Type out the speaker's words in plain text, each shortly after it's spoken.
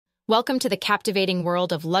Welcome to the captivating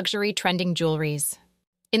world of luxury trending jewelries.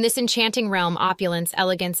 In this enchanting realm, opulence,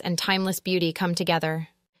 elegance, and timeless beauty come together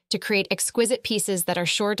to create exquisite pieces that are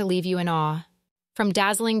sure to leave you in awe. From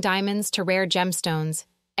dazzling diamonds to rare gemstones,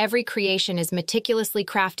 every creation is meticulously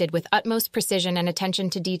crafted with utmost precision and attention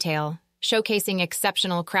to detail, showcasing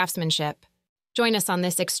exceptional craftsmanship. Join us on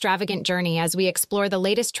this extravagant journey as we explore the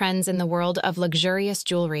latest trends in the world of luxurious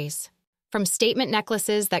jewelries. From statement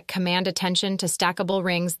necklaces that command attention to stackable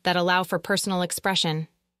rings that allow for personal expression,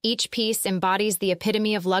 each piece embodies the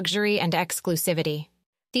epitome of luxury and exclusivity.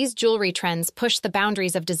 These jewelry trends push the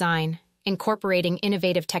boundaries of design, incorporating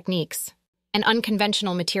innovative techniques and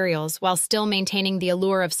unconventional materials while still maintaining the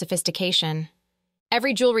allure of sophistication.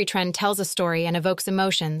 Every jewelry trend tells a story and evokes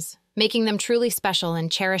emotions, making them truly special and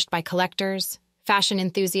cherished by collectors, fashion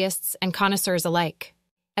enthusiasts, and connoisseurs alike.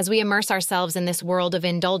 As we immerse ourselves in this world of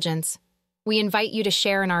indulgence, we invite you to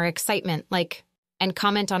share in our excitement, like and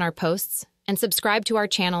comment on our posts, and subscribe to our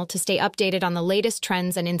channel to stay updated on the latest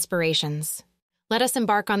trends and inspirations. Let us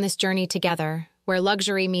embark on this journey together, where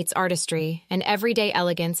luxury meets artistry and everyday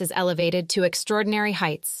elegance is elevated to extraordinary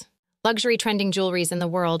heights. Luxury trending jewelries in the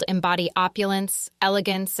world embody opulence,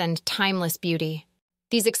 elegance, and timeless beauty.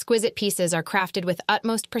 These exquisite pieces are crafted with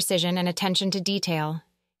utmost precision and attention to detail,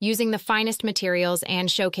 using the finest materials and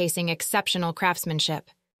showcasing exceptional craftsmanship.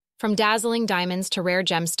 From dazzling diamonds to rare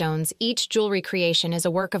gemstones, each jewelry creation is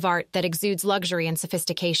a work of art that exudes luxury and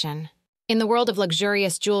sophistication. In the world of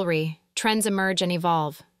luxurious jewelry, trends emerge and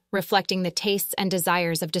evolve, reflecting the tastes and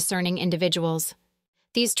desires of discerning individuals.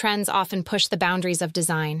 These trends often push the boundaries of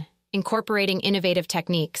design, incorporating innovative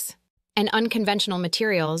techniques and unconventional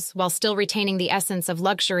materials while still retaining the essence of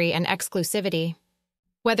luxury and exclusivity.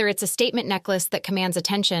 Whether it's a statement necklace that commands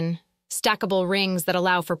attention, stackable rings that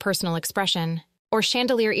allow for personal expression, or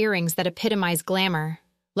chandelier earrings that epitomize glamour,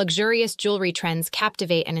 luxurious jewelry trends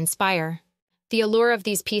captivate and inspire. The allure of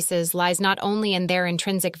these pieces lies not only in their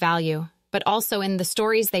intrinsic value, but also in the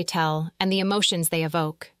stories they tell and the emotions they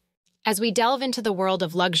evoke. As we delve into the world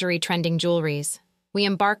of luxury trending jewelries, we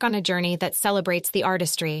embark on a journey that celebrates the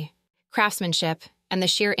artistry, craftsmanship, and the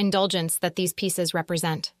sheer indulgence that these pieces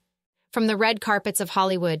represent. From the red carpets of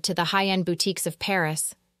Hollywood to the high-end boutiques of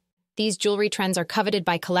Paris, these jewelry trends are coveted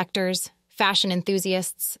by collectors, fashion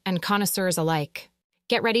enthusiasts, and connoisseurs alike.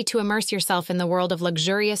 Get ready to immerse yourself in the world of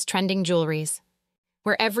luxurious trending jewelries,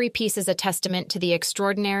 where every piece is a testament to the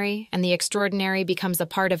extraordinary and the extraordinary becomes a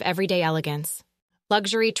part of everyday elegance.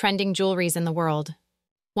 Luxury trending jewelries in the world.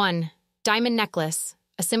 1. Diamond necklace,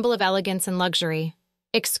 a symbol of elegance and luxury.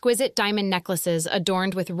 Exquisite diamond necklaces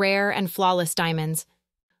adorned with rare and flawless diamonds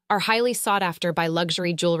are highly sought after by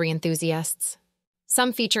luxury jewelry enthusiasts.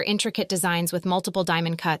 Some feature intricate designs with multiple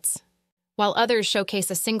diamond cuts, while others showcase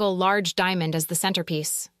a single large diamond as the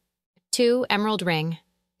centerpiece. 2. Emerald ring.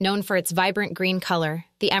 Known for its vibrant green color,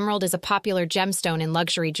 the emerald is a popular gemstone in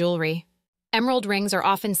luxury jewelry. Emerald rings are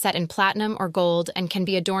often set in platinum or gold and can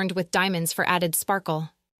be adorned with diamonds for added sparkle.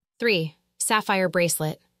 3. Sapphire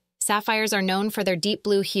bracelet. Sapphires are known for their deep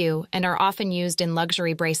blue hue and are often used in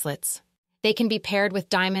luxury bracelets. They can be paired with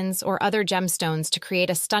diamonds or other gemstones to create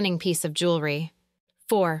a stunning piece of jewelry.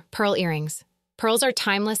 4. Pearl earrings. Pearls are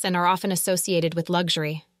timeless and are often associated with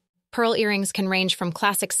luxury. Pearl earrings can range from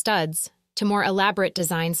classic studs to more elaborate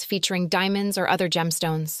designs featuring diamonds or other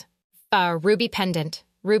gemstones. Ruby pendant.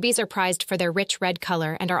 Rubies are prized for their rich red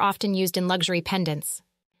color and are often used in luxury pendants.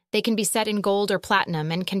 They can be set in gold or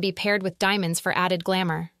platinum and can be paired with diamonds for added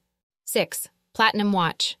glamour. 6. Platinum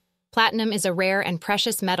watch. Platinum is a rare and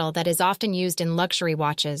precious metal that is often used in luxury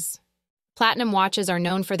watches. Platinum watches are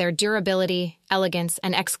known for their durability, elegance,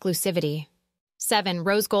 and exclusivity. 7.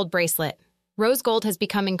 Rose gold bracelet. Rose gold has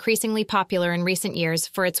become increasingly popular in recent years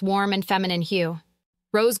for its warm and feminine hue.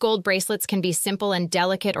 Rose gold bracelets can be simple and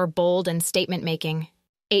delicate or bold and statement-making.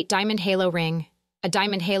 8. Diamond halo ring. A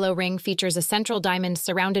diamond halo ring features a central diamond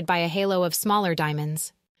surrounded by a halo of smaller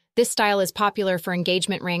diamonds. This style is popular for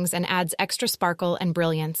engagement rings and adds extra sparkle and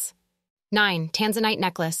brilliance. 9. Tanzanite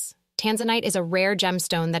necklace. Tanzanite is a rare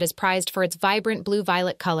gemstone that is prized for its vibrant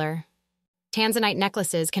blue-violet color. Tanzanite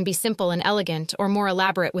necklaces can be simple and elegant or more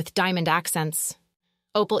elaborate with diamond accents.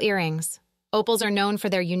 Opal earrings. Opals are known for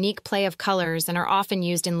their unique play of colors and are often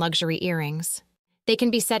used in luxury earrings. They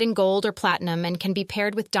can be set in gold or platinum and can be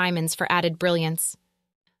paired with diamonds for added brilliance.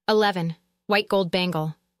 11. White gold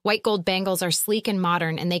bangle. White gold bangles are sleek and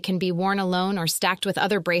modern, and they can be worn alone or stacked with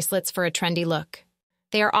other bracelets for a trendy look.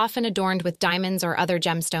 They are often adorned with diamonds or other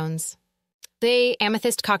gemstones. The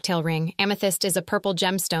amethyst cocktail ring. Amethyst is a purple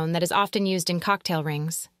gemstone that is often used in cocktail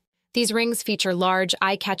rings. These rings feature large,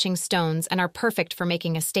 eye-catching stones and are perfect for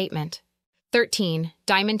making a statement. 13.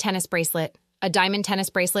 Diamond tennis bracelet. A diamond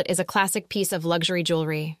tennis bracelet is a classic piece of luxury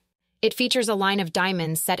jewelry. It features a line of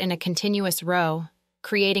diamonds set in a continuous row,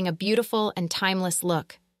 creating a beautiful and timeless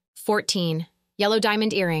look. 14. Yellow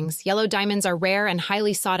diamond earrings. Yellow diamonds are rare and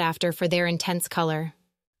highly sought after for their intense color.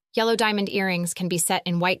 Yellow diamond earrings can be set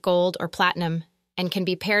in white gold or platinum and can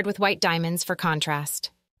be paired with white diamonds for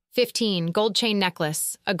contrast. 15. Gold chain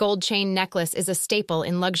necklace. A gold chain necklace is a staple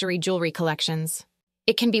in luxury jewelry collections.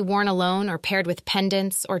 It can be worn alone or paired with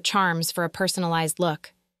pendants or charms for a personalized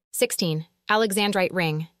look. 16. Alexandrite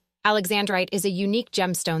ring. Alexandrite is a unique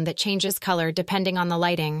gemstone that changes color depending on the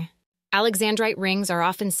lighting. Alexandrite rings are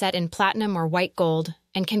often set in platinum or white gold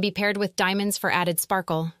and can be paired with diamonds for added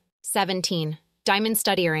sparkle. 17. Diamond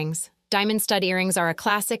stud earrings. Diamond stud earrings are a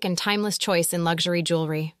classic and timeless choice in luxury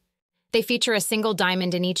jewelry. They feature a single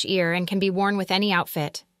diamond in each ear and can be worn with any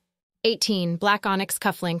outfit. 18. Black onyx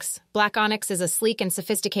cufflinks. Black onyx is a sleek and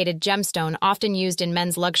sophisticated gemstone often used in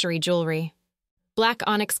men's luxury jewelry. Black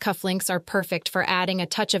onyx cufflinks are perfect for adding a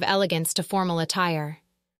touch of elegance to formal attire.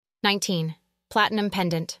 19. Platinum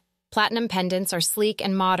pendant. Platinum pendants are sleek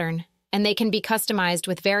and modern, and they can be customized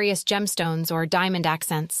with various gemstones or diamond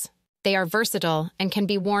accents. They are versatile and can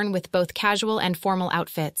be worn with both casual and formal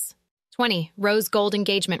outfits. 20. Rose gold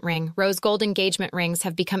engagement ring. Rose gold engagement rings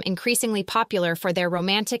have become increasingly popular for their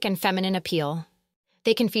romantic and feminine appeal.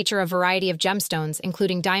 They can feature a variety of gemstones,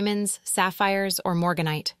 including diamonds, sapphires, or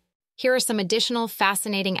morganite. Here are some additional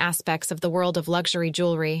fascinating aspects of the world of luxury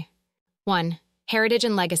jewelry. 1. Heritage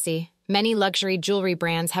and legacy. Many luxury jewelry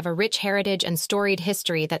brands have a rich heritage and storied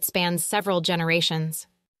history that spans several generations.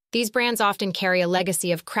 These brands often carry a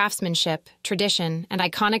legacy of craftsmanship, tradition, and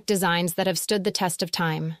iconic designs that have stood the test of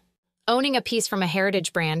time. Owning a piece from a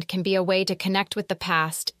heritage brand can be a way to connect with the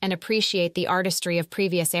past and appreciate the artistry of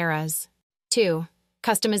previous eras. 2.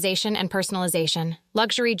 Customization and personalization.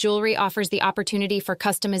 Luxury jewelry offers the opportunity for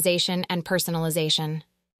customization and personalization.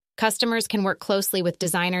 Customers can work closely with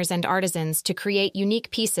designers and artisans to create unique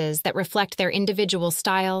pieces that reflect their individual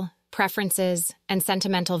style, preferences, and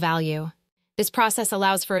sentimental value. This process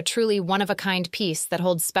allows for a truly one-of-a-kind piece that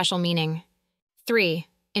holds special meaning. 3.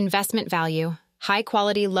 Investment value.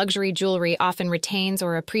 High-quality luxury jewelry often retains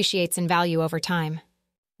or appreciates in value over time.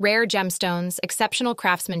 Rare gemstones, exceptional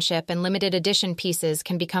craftsmanship, and limited edition pieces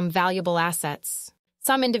can become valuable assets.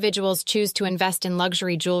 Some individuals choose to invest in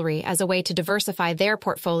luxury jewelry as a way to diversify their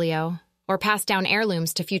portfolio or pass down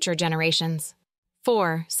heirlooms to future generations.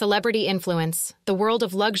 4. Celebrity influence. The world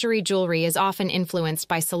of luxury jewelry is often influenced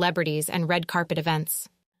by celebrities and red carpet events.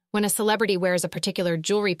 When a celebrity wears a particular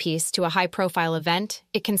jewelry piece to a high-profile event,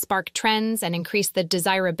 it can spark trends and increase the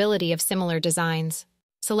desirability of similar designs.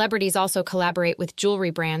 Celebrities also collaborate with jewelry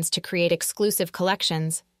brands to create exclusive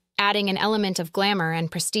collections, adding an element of glamour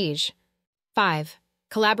and prestige. 5.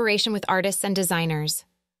 Collaboration with artists and designers.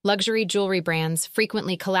 Luxury jewelry brands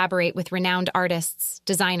frequently collaborate with renowned artists,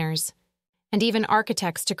 designers, and even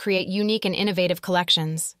architects to create unique and innovative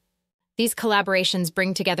collections. These collaborations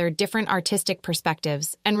bring together different artistic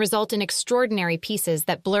perspectives and result in extraordinary pieces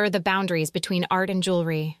that blur the boundaries between art and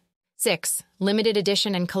jewelry. 6. Limited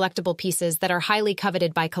edition and collectible pieces that are highly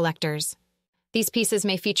coveted by collectors. These pieces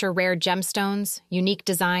may feature rare gemstones, unique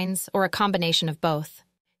designs, or a combination of both.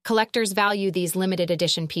 Collectors value these limited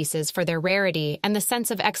edition pieces for their rarity and the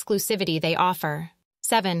sense of exclusivity they offer.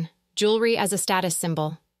 7. Jewelry as a status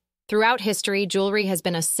symbol. Throughout history, jewelry has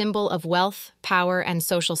been a symbol of wealth, power, and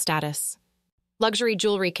social status. Luxury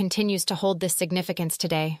jewelry continues to hold this significance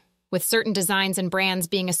today, with certain designs and brands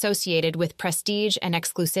being associated with prestige and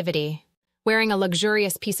exclusivity. Wearing a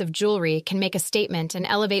luxurious piece of jewelry can make a statement and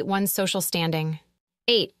elevate one's social standing.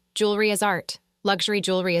 8. Jewelry as art. Luxury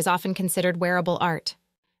jewelry is often considered wearable art.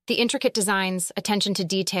 The intricate designs, attention to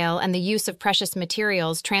detail, and the use of precious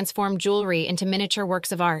materials transform jewelry into miniature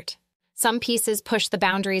works of art. Some pieces push the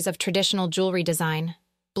boundaries of traditional jewelry design,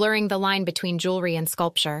 blurring the line between jewelry and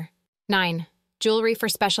sculpture. 9. Jewelry for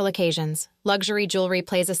special occasions. Luxury jewelry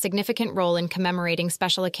plays a significant role in commemorating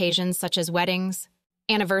special occasions such as weddings,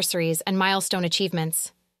 anniversaries, and milestone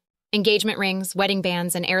achievements. Engagement rings, wedding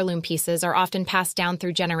bands, and heirloom pieces are often passed down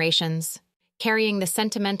through generations, carrying the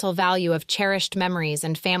sentimental value of cherished memories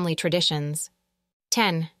and family traditions.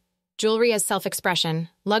 10. Jewelry as self-expression.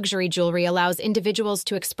 Luxury jewelry allows individuals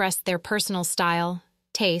to express their personal style,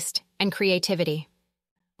 taste, and creativity.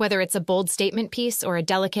 Whether it's a bold statement piece or a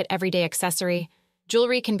delicate everyday accessory,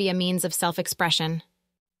 jewelry can be a means of self-expression,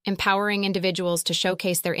 empowering individuals to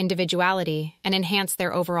showcase their individuality and enhance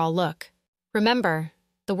their overall look. Remember,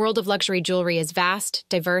 the world of luxury jewelry is vast,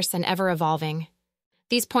 diverse, and ever-evolving.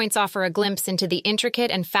 These points offer a glimpse into the intricate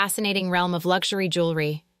and fascinating realm of luxury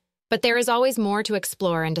jewelry, but there is always more to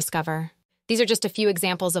explore and discover. These are just a few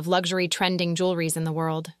examples of luxury trending jewelries in the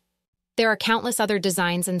world. There are countless other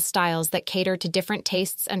designs and styles that cater to different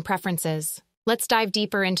tastes and preferences. Let's dive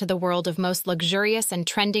deeper into the world of most luxurious and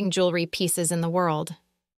trending jewelry pieces in the world.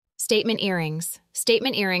 Statement earrings.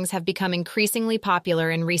 Statement earrings have become increasingly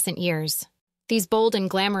popular in recent years. These bold and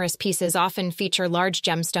glamorous pieces often feature large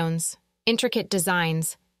gemstones, intricate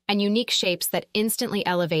designs, and unique shapes that instantly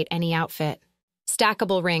elevate any outfit.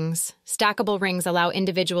 Stackable rings. Stackable rings allow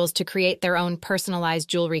individuals to create their own personalized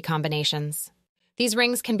jewelry combinations. These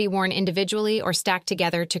rings can be worn individually or stacked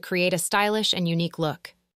together to create a stylish and unique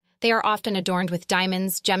look. They are often adorned with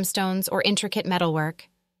diamonds, gemstones, or intricate metalwork.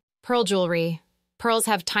 Pearl jewelry. Pearls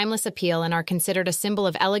have timeless appeal and are considered a symbol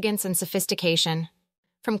of elegance and sophistication.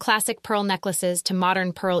 From classic pearl necklaces to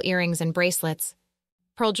modern pearl earrings and bracelets,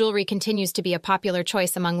 pearl jewelry continues to be a popular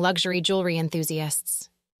choice among luxury jewelry enthusiasts.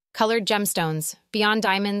 Colored gemstones. Beyond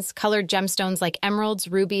diamonds, colored gemstones like emeralds,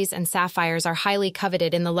 rubies, and sapphires are highly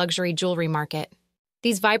coveted in the luxury jewelry market.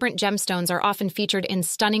 These vibrant gemstones are often featured in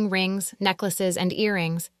stunning rings, necklaces, and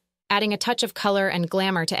earrings, adding a touch of color and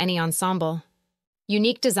glamour to any ensemble.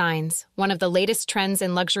 Unique designs. One of the latest trends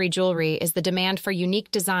in luxury jewelry is the demand for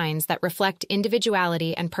unique designs that reflect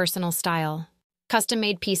individuality and personal style.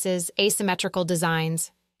 Custom-made pieces, asymmetrical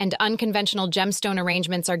designs, and unconventional gemstone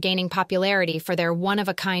arrangements are gaining popularity for their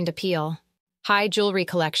one-of-a-kind appeal. High jewelry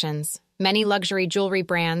collections. Many luxury jewelry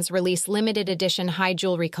brands release limited-edition high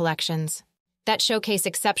jewelry collections that showcase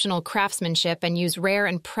exceptional craftsmanship and use rare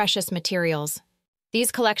and precious materials.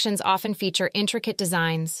 These collections often feature intricate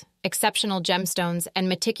designs, exceptional gemstones, and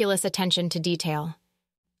meticulous attention to detail.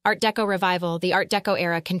 Art Deco revival. The Art Deco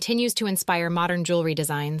era continues to inspire modern jewelry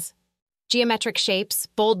designs. Geometric shapes,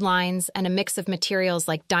 bold lines, and a mix of materials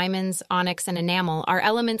like diamonds, onyx, and enamel are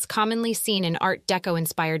elements commonly seen in Art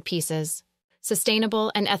Deco-inspired pieces. Sustainable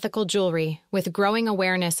and ethical jewelry. With growing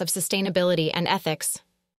awareness of sustainability and ethics,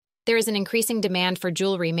 there is an increasing demand for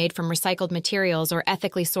jewelry made from recycled materials or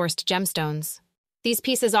ethically sourced gemstones. These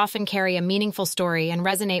pieces often carry a meaningful story and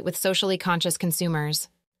resonate with socially conscious consumers.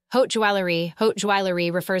 Haute joaillerie. Haute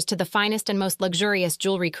joaillerie refers to the finest and most luxurious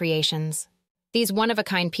jewelry creations. These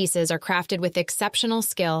one-of-a-kind pieces are crafted with exceptional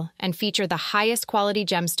skill and feature the highest quality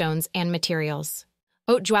gemstones and materials.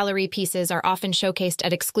 Haute joaillerie pieces are often showcased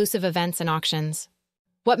at exclusive events and auctions.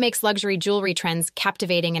 What makes luxury jewelry trends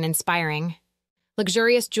captivating and inspiring?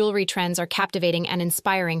 Luxurious jewelry trends are captivating and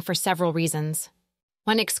inspiring for several reasons.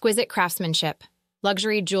 1. Exquisite craftsmanship.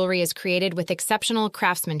 Luxury jewelry is created with exceptional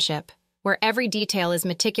craftsmanship, where every detail is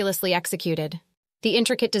meticulously executed. The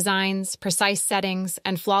intricate designs, precise settings,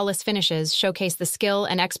 and flawless finishes showcase the skill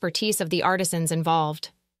and expertise of the artisans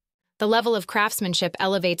involved. The level of craftsmanship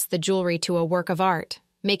elevates the jewelry to a work of art,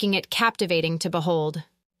 making it captivating to behold.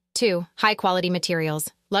 2. High-quality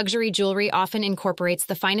materials. Luxury jewelry often incorporates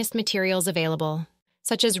the finest materials available,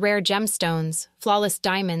 such as rare gemstones, flawless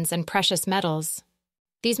diamonds, and precious metals.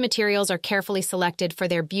 These materials are carefully selected for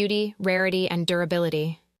their beauty, rarity, and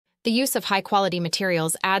durability. The use of high-quality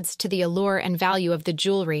materials adds to the allure and value of the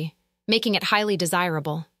jewelry, making it highly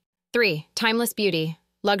desirable. 3. Timeless beauty.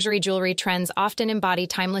 Luxury jewelry trends often embody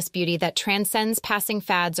timeless beauty that transcends passing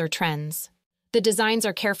fads or trends. The designs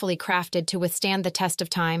are carefully crafted to withstand the test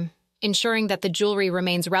of time, ensuring that the jewelry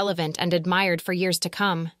remains relevant and admired for years to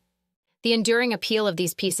come. The enduring appeal of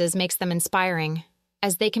these pieces makes them inspiring,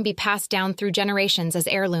 as they can be passed down through generations as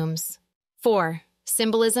heirlooms. 4.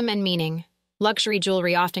 Symbolism and meaning. Luxury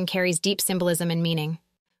jewelry often carries deep symbolism and meaning.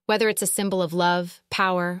 Whether it's a symbol of love,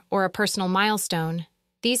 power, or a personal milestone,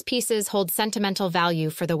 these pieces hold sentimental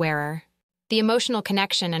value for the wearer. The emotional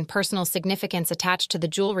connection and personal significance attached to the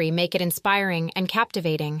jewelry make it inspiring and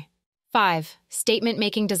captivating. 5.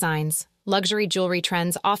 Statement-making designs. Luxury jewelry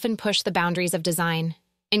trends often push the boundaries of design,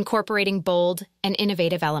 incorporating bold and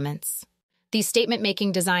innovative elements. These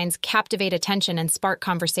statement-making designs captivate attention and spark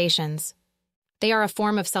conversations. They are a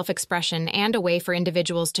form of self-expression and a way for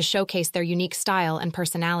individuals to showcase their unique style and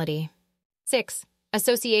personality. 6.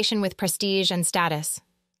 Association with prestige and status.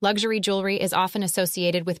 Luxury jewelry is often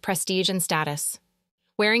associated with prestige and status.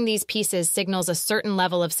 Wearing these pieces signals a certain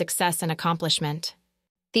level of success and accomplishment.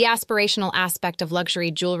 The aspirational aspect of luxury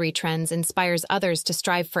jewelry trends inspires others to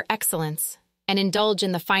strive for excellence and indulge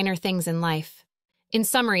in the finer things in life. In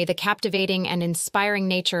summary, the captivating and inspiring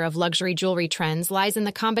nature of luxury jewelry trends lies in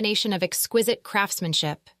the combination of exquisite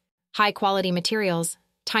craftsmanship, high-quality materials,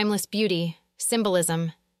 timeless beauty,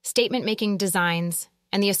 symbolism, statement-making designs,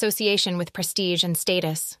 and the association with prestige and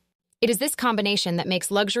status. It is this combination that makes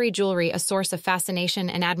luxury jewelry a source of fascination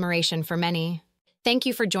and admiration for many. Thank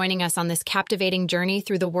you for joining us on this captivating journey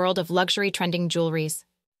through the world of luxury trending jewelries.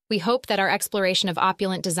 We hope that our exploration of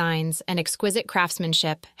opulent designs and exquisite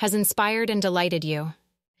craftsmanship has inspired and delighted you.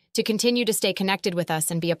 To continue to stay connected with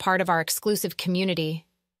us and be a part of our exclusive community,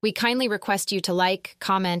 we kindly request you to like,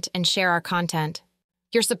 comment, and share our content.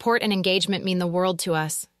 Your support and engagement mean the world to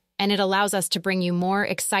us, and it allows us to bring you more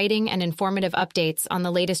exciting and informative updates on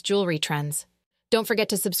the latest jewelry trends. Don't forget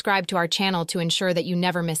to subscribe to our channel to ensure that you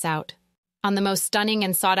never miss out on the most stunning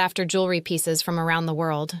and sought-after jewelry pieces from around the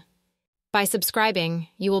world. By subscribing,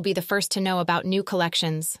 you will be the first to know about new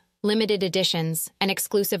collections, limited editions, and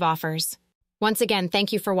exclusive offers. Once again,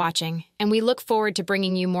 thank you for watching, and we look forward to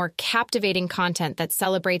bringing you more captivating content that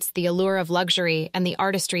celebrates the allure of luxury and the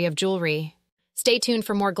artistry of jewelry. Stay tuned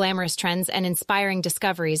for more glamorous trends and inspiring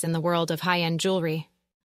discoveries in the world of high-end jewelry.